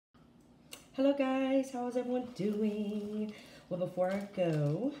Hello guys, how is everyone doing? Well, before I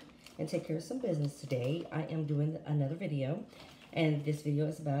go and take care of some business today, I am doing another video. And this video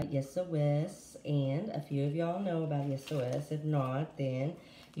is about YesOS, and a few of y'all know about YesOS. If not, then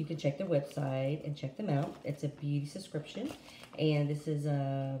you can check their website and check them out. It's a beauty subscription, and this is,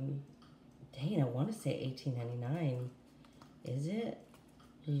 dang, I want to say $18.99. Is it?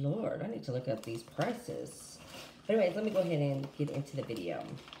 Lord, I need to look up these prices. But anyways, let me go ahead and get into the video.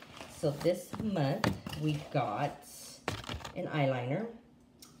 So this month we got an eyeliner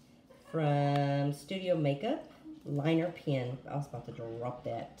from Studio Makeup, liner pen. I was about to drop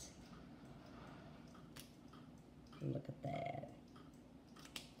that. Look at that.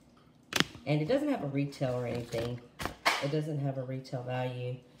 And it doesn't have a retail or anything. It doesn't have a retail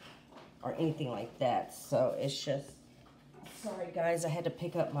value or anything like that. So it's just, sorry guys, I had to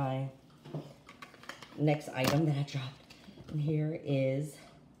pick up my next item that I dropped. And here is,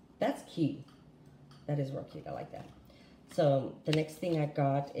 that's cute. That is real cute. I like that. So the next thing I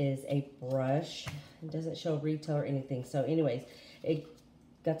got is a brush. It doesn't show retail or anything. So anyways, it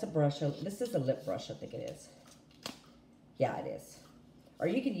got a brush. This is a lip brush, I think it is. Yeah, it is. Or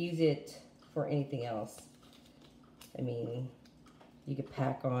you could use it for anything else. I mean, you could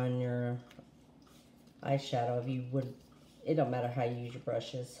pack on your eyeshadow if you would. It don't matter how you use your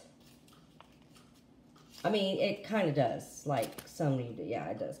brushes. I mean, it kind of does. Like, some you do. Yeah,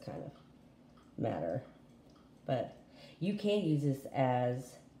 it does kind of matter. But you can use this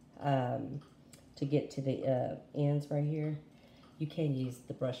as, to get to the ends right here. You can use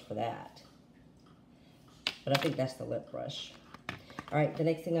the brush for that. But I think that's the lip brush. All right, the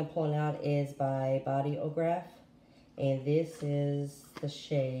next thing I'm pulling out is by Bodyograph. And this is the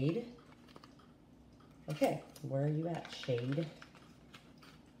shade. Okay, where are you at, shade?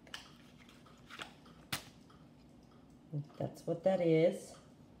 That's what that is.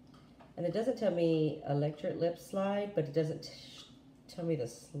 And it doesn't tell me electric lip slide, but it doesn't tell me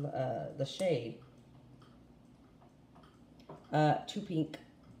the shade. Too pink.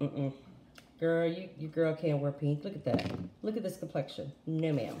 Girl, you girl can't wear pink. Look at that. Look at this complexion.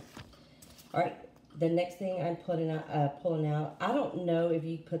 No, ma'am. All right. The next thing I'm pulling out. I don't know if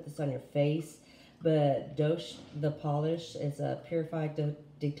you put this on your face, but Dosh the Polish is a purified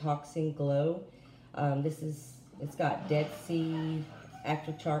detoxing glow. It's got Dead Sea,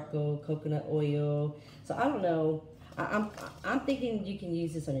 active charcoal, coconut oil. So I don't know. I'm thinking you can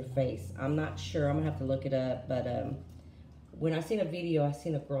use this on your face. I'm not sure. I'm gonna have to look it up. But when I seen a video, I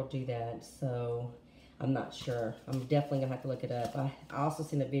seen a girl do that. So I'm not sure. I'm definitely gonna have to look it up. I also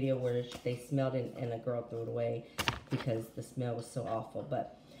seen a video where they smelled it and a girl threw it away because the smell was so awful.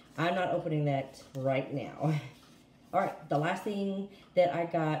 But I'm not opening that right now. All right, the last thing that I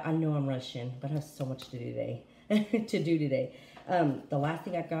got, I know I'm rushing, but I have so much to do today. The last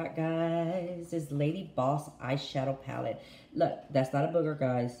thing I got, guys, is Lady Boss eyeshadow palette. Look, that's not a booger,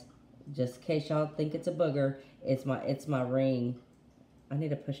 guys. Just in case y'all think it's a booger, it's my ring. I need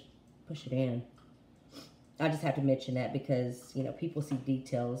to push it in. I just have to mention that because, you know, people see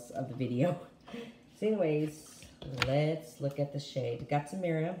details of the video. So anyways, let's look at the shade. Got some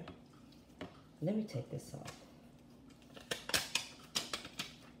mirror. Let me take this off.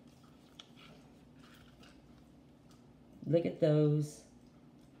 Look at those.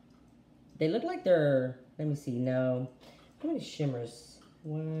 They look like they're, let me see, no. How many shimmers?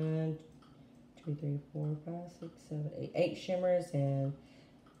 1, 2, 3, 4, 5, 6, 7, 8. 8 shimmers and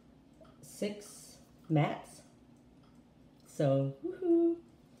 6 mattes. So, woohoo.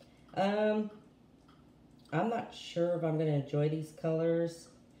 I'm not sure if I'm going to enjoy these colors.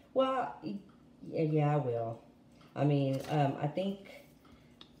 Well, yeah, I will. I mean, I think,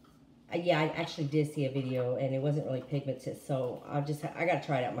 yeah, I actually did see a video and it wasn't really pigmented, so I got to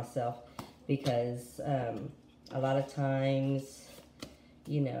try it out myself because a lot of times,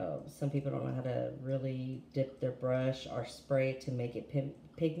 you know, some people don't know how to really dip their brush or spray it to make it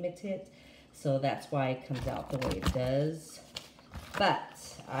pigmented, so that's why it comes out the way it does. But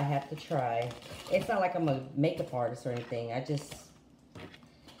I have to try. It's not like I'm a makeup artist or anything. I just,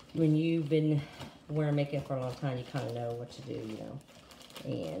 when you've been wearing makeup for a long time, you kind of know what to do, you know.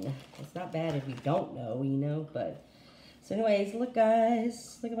 And it's not bad if you don't know, you know, but, so anyways, look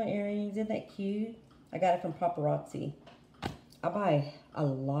guys, look at my earrings, isn't that cute? I got it from Paparazzi. I buy a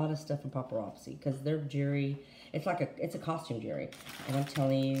lot of stuff from Paparazzi, because their jewelry, it's a costume jewelry, and I'm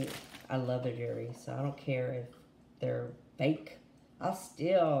telling you, I love their jewelry, so I don't care if they're fake, I'll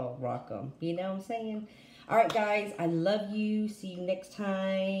still rock them, you know what I'm saying? Alright guys, I love you, see you next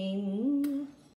time.